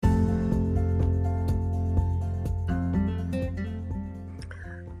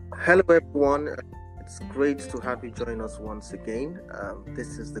Hello, everyone. It's great to have you join us once again.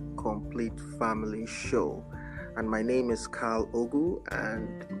 This is the Complete Family Show, and my name is Carl Ogu,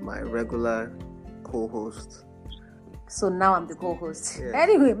 and my regular co-host. So now I'm the co-host. Yeah.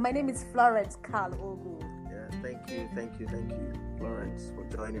 Anyway, my name is Florence Carl Ogu. Yeah, thank you, Florence, for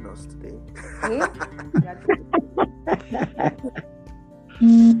joining us today.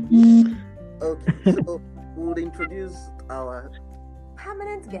 Okay, so we'll introduce our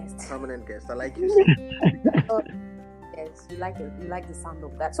Permanent guest. I like you saying. Yes, you like the sound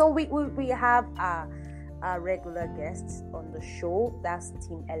of that. So we have our regular guests on the show. That's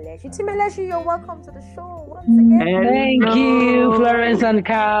Tim Eleshi. Tim Eleshi, you're welcome to the show once again. Thank you, Florence and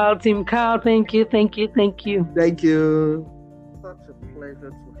Carl. Tim Carl, thank you. Thank you. Such a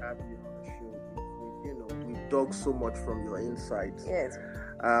pleasure to have you on the show. We dug so much from your insights. Yes.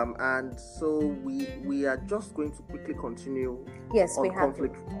 And so we are just going to quickly continue. Yes, on we have.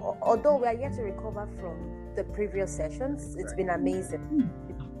 Conflict. Although we are yet to recover from the previous sessions, it's been amazing.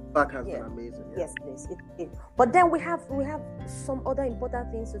 That has been amazing. Yeah. Yes, please. But then we have some other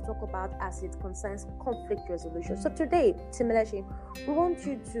important things to talk about as it concerns conflict resolution. So today, Tim Eleshi, we want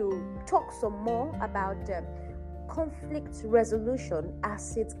you to talk some more about conflict resolution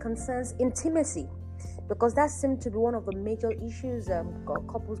as it concerns intimacy, because that seems to be one of the major issues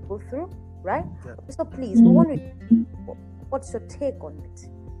couples go through, right? Yeah. So please, we want to. What's your take on it?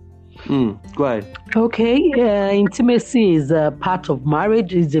 Go ahead. Okay, intimacy is a part of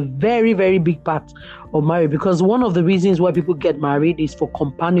marriage. It's a very, very big part of marriage, because one of the reasons why people get married is for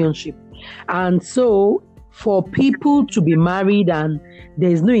companionship. And so for people to be married and there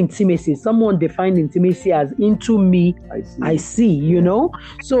is no intimacy, someone defined intimacy as into me, I see,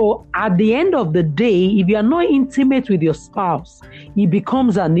 So at the end of the day, if you are not intimate with your spouse, it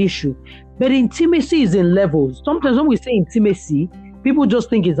becomes an issue. But intimacy is in levels. Sometimes when we say intimacy, people just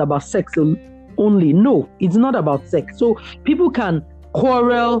think it's about sex only. No, it's not about sex. So people can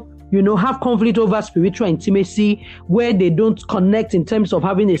quarrel, have conflict over spiritual intimacy where they don't connect in terms of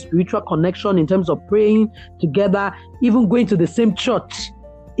having a spiritual connection, in terms of praying together, even going to the same church.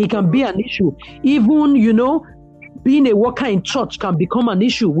 It can be an issue. Even, being a worker in church can become an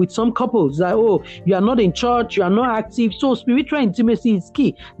issue with some couples. Like, you are not in church, you are not active. So spiritual intimacy is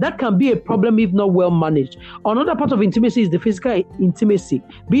key. That can be a problem if not well managed. Another part of intimacy is the physical intimacy.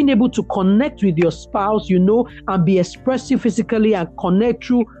 Being able to connect with your spouse, and be expressive physically and connect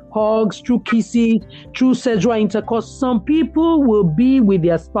through hugs, through kisses, through sexual intercourse. Some people will be with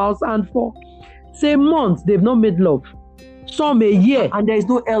their spouse and for, say, months, they've not made love. Some a year. And there is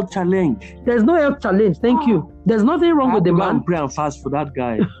no health challenge. There's no health challenge. Thank you. There's nothing wrong with the man. Pray and fast for that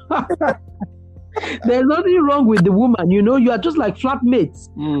guy. There's nothing wrong with the woman. You are just like flatmates,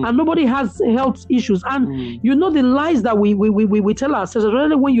 and nobody has health issues. And the lies that we tell ourselves,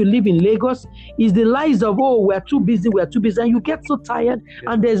 especially when you live in Lagos, is the lies of we're too busy, and you get so tired,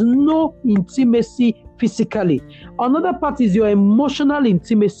 and there's no intimacy physically. Another part is your emotional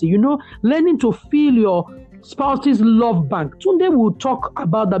intimacy. Learning to feel your spouse's love bank. Tunde will talk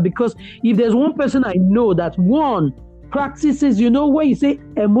about that, because if there's one person I know that practices, when you say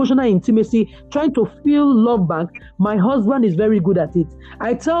emotional intimacy, trying to feel love bank, my husband is very good at it.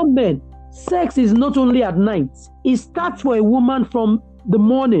 I tell men, sex is not only at night. It starts for a woman from the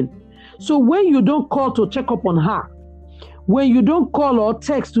morning. So when you don't call to check up on her, when you don't call or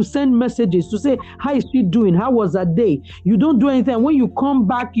text to send messages to say, how is she doing? How was her day? You don't do anything. When you come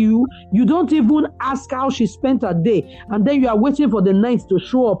back, you don't even ask how she spent her day. And then you are waiting for the night to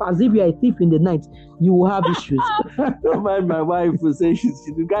show up as if you are a thief in the night. You will have issues. Don't mind my wife who says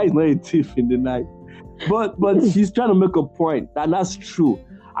the guy is not a thief in the night. But she's trying to make a point, and that's true.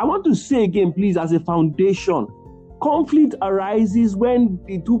 I want to say again, please, as a foundation, conflict arises when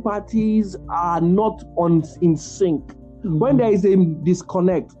the two parties are not in sync. When there is a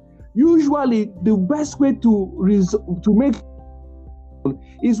disconnect, usually the best way to make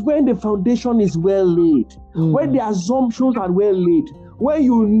is when the foundation is well laid, when the assumptions are well laid, when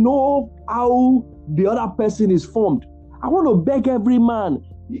you know how the other person is formed. I want to beg every man,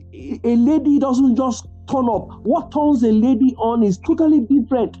 a lady doesn't just turn up. What turns a lady on is totally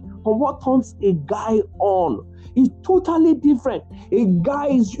different from what turns a guy on. It's totally different. A guy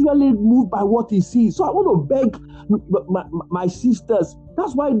is usually moved by what he sees. So I want to beg my sisters.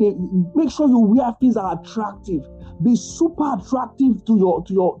 That's why they make sure you wear things that are attractive. Be super attractive to your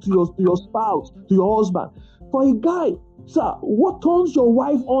spouse, to your husband. For a guy, sir, what turns your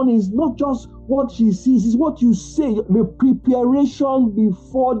wife on is not just what she sees, it's what you say, the preparation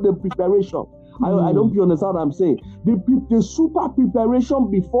before the preparation. I don't understand what I'm saying. The super preparation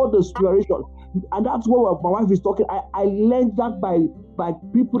before the preparation. And that's what my wife is talking. I learned that by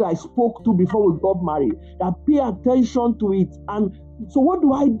people that I spoke to before we got married, that pay attention to it. And so what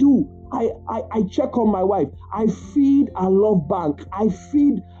do? I check on my wife. I feed our love bank. I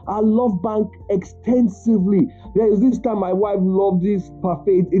feed our love bank extensively. There is this time my wife loved this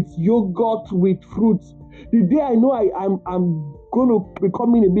parfait. It's yogurt with fruits. The day I know I'm going to be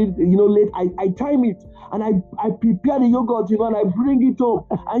coming a bit, late, I time it and I prepare the yogurt, and I bring it home,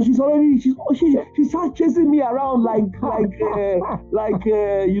 and she starts chasing me around like something.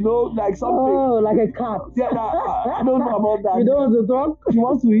 Oh, like a cat. Yeah, I don't know about that. You don't want to talk? She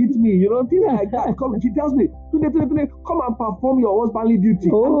wants to eat me, things like that. She tells me, today, come and perform your husbandly duty.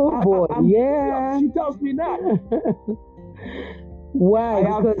 Oh boy, yeah. She tells me that. Why? I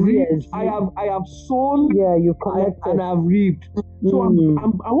have reaped. I have sown. Yeah, you collected. And I've reaped. So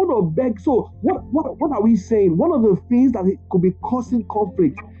I want to beg. So what are we saying? One of the things that could be causing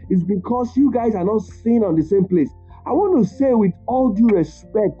conflict is because you guys are not staying on the same place. I want to say with all due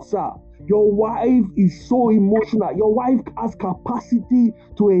respect, sir, your wife is so emotional. Your wife has capacity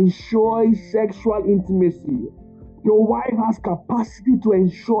to enjoy sexual intimacy. Your wife has capacity to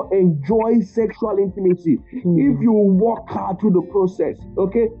enjoy sexual intimacy if you walk her through the process.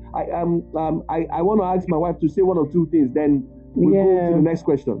 Okay, I want to ask my wife to say one or two things, then we'll go to the next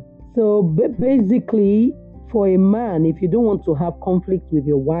question. So basically, for a man, if you don't want to have conflict with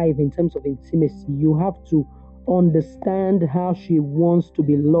your wife in terms of intimacy, you have to understand how she wants to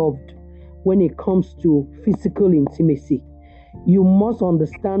be loved when it comes to physical intimacy. You must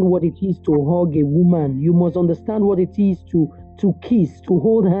understand what it is to hug a woman. You must understand what it is to kiss, to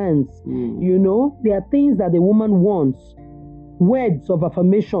hold hands. There are things that a woman wants. Words of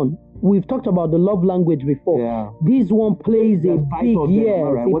affirmation. We've talked about the love language before. Yeah. This one plays a big,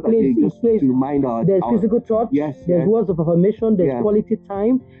 right? It plays, there's physical touch, there's words of affirmation, there's quality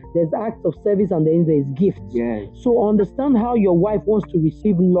time, there's acts of service, and then there's gifts. Yes. So understand how your wife wants to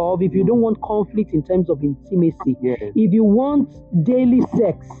receive love. If you don't want conflict in terms of intimacy, if you want daily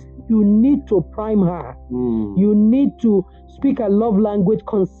sex, you need to prime her. You need to speak a love language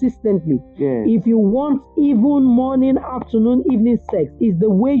consistently. If you want even morning, afternoon, evening sex, is the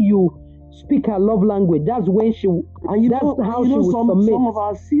way you speak her love language. That's when she. And that's how she will submit. Some of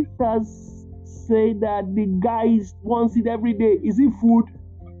our sisters say that the guys wants it every day. Is it food?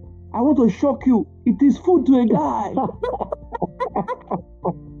 I want to shock you. It is food to a guy.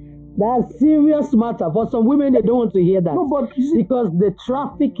 That's serious matter. For some women, they don't want to hear that. No, but because the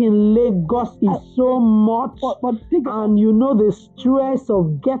traffic in Lagos is so much, and the stress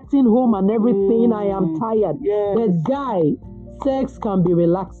of getting home and everything. I am tired. But guy, sex can be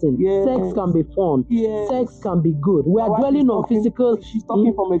relaxing. Sex can be fun. Sex can be good. We are dwelling on physical. She's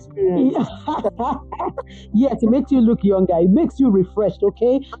talking from experience. Yes, it makes you look younger. It makes you refreshed.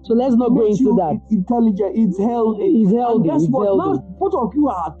 Okay, so let's not go into that. It's intelligent. It's healthy. It's healthy. And guess what? Healthy. Now, both of you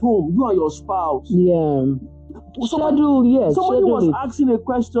are at home. You and your spouse. Yeah. Somebody was asking a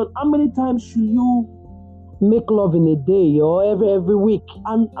question. How many times should you make love in a day or every week?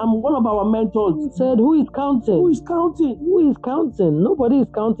 And one of our mentors said, who is counting? Who is counting? Who is counting? Nobody is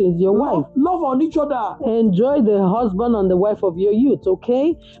counting. It's your wife. Love on each other. Enjoy the husband and the wife of your youth,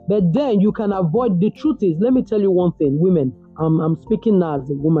 okay? But then you can avoid. The truth is, let me tell you one thing, women. I'm speaking now as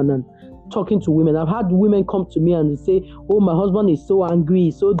a woman and talking to women. I've had women come to me and they say, oh, my husband is so angry,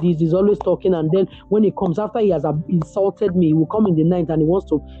 he's so this, he's always talking, and then when he comes, after he has insulted me, he will come in the night and he wants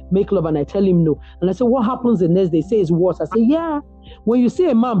to make love, and I tell him no. And I say, what happens the next day? He says it's worse. I say, yeah. When you see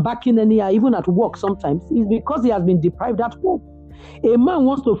a man backing anyhow, even at work sometimes, it's because he has been deprived at home. A man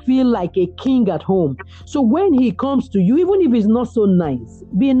wants to feel like a king at home. So when he comes to you, even if he's not so nice,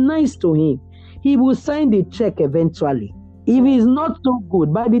 be nice to him. He will sign the check eventually. If he's not so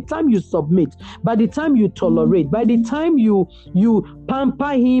good, by the time you submit, by the time you tolerate, by the time you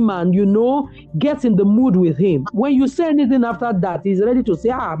pamper him and, get in the mood with him, when you say anything after that, he's ready to say,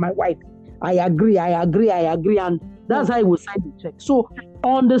 my wife, I agree. And that's how he will sign the check. So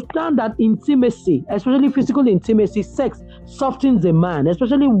understand that intimacy, especially physical intimacy, sex softens a man,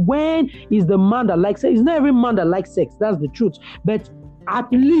 especially when he's the man that likes sex. It's not every man that likes sex. That's the truth. But at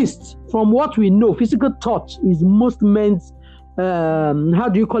least from what we know, physical touch is most men's how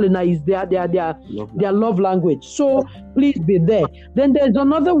do you call it now? Is their love language. So please be there. Then there's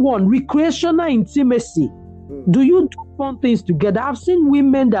another one, recreational intimacy. Do you do fun things together? I've seen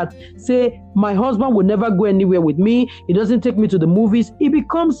women that say, my husband will never go anywhere with me. He doesn't take me to the movies. It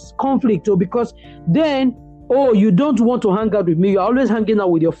becomes conflict, because then, you don't want to hang out with me. You're always hanging out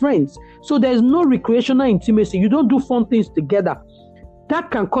with your friends. So there's no recreational intimacy. You don't do fun things together.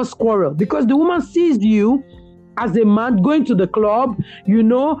 that can cause quarrel because the woman sees you as a man going to the club,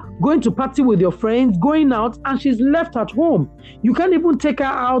 going to party with your friends, going out, and she's left at home. You can't even take her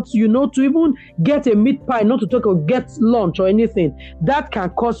out, to even get a meat pie, not to talk or get lunch or anything. That can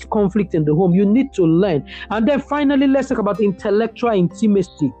cause conflict in the home. You need to learn. And then finally, let's talk about intellectual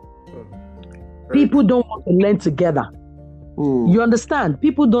intimacy. People don't want to learn together. You understand?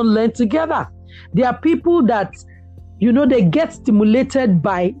 People don't learn together. There are people that, they get stimulated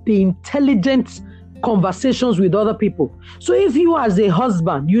by the intelligent conversations with other people. So if you as a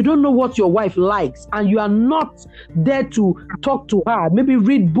husband, you don't know what your wife likes and you are not there to talk to her, maybe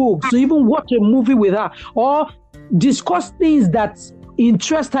read books, or even watch a movie with her, or discuss things that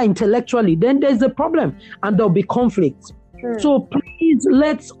interest her intellectually, then there's a problem and there'll be conflict. So please,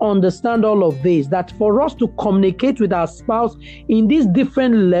 let's understand all of this, that for us to communicate with our spouse in this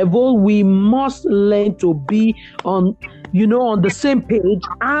different level, we must learn to be on the same page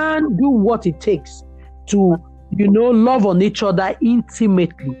and do what it takes to, love on each other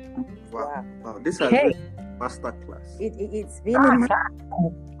intimately. Wow. This has been a masterclass. It's been a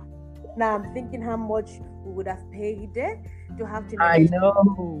Now I'm thinking how much we would have paid to have to. I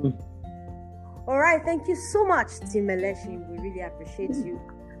know. All right, thank you so much, Timeleshi. We really appreciate you.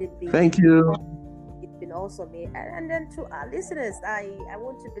 Thank you. It's been awesome. And then to our listeners, I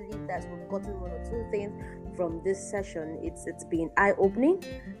want to believe that we've gotten one or two things from this session. It's been eye-opening.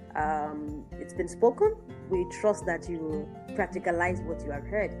 It's been spoken. We trust that you will practicalize what you have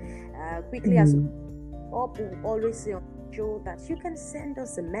heard. Quickly, as we always say on the show, that you can send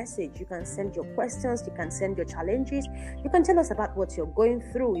us a message. You can send your questions. You can send your challenges. You can tell us about what you're going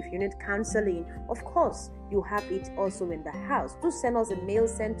through. If you need counseling, of course, you have it also in the house. Do send us a mail.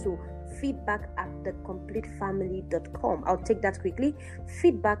 Send to feedback@thecompletefamily.com. I'll take that quickly.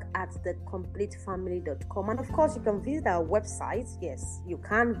 feedback@thecompletefamily.com. And of course, you can visit our website. Yes, you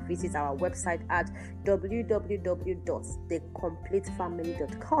can visit our website at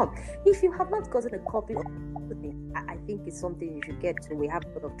www.thecompletefamily.com. If you have not gotten a copy of it, I think it's something you should get to. We have a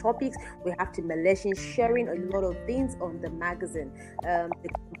lot of topics. We have Timeleshi sharing a lot of things on the magazine. The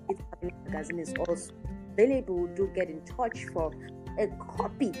Complete Family magazine is also available. Do get in touch for a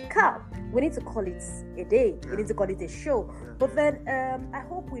copy. Carl, we need to call it a day. We need to call it a show. But then I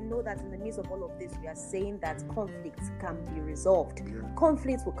hope we know that in the midst of all of this, we are saying that conflicts can be resolved.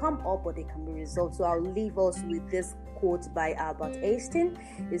 Conflicts will come up, but they can be resolved. So I'll leave us with this quote by Albert Einstein.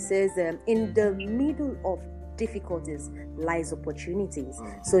 It says, in the middle of difficulties lies opportunities.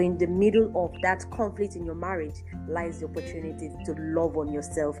 So in the middle of that conflict in your marriage lies the opportunity to love on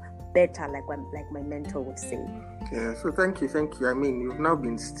yourself better, like my mentor would say. Yeah, so thank you. I mean, you've now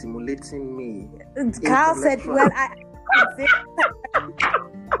been stimulating me. Carl said, well,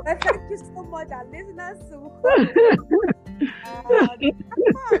 thank you so much, our listeners.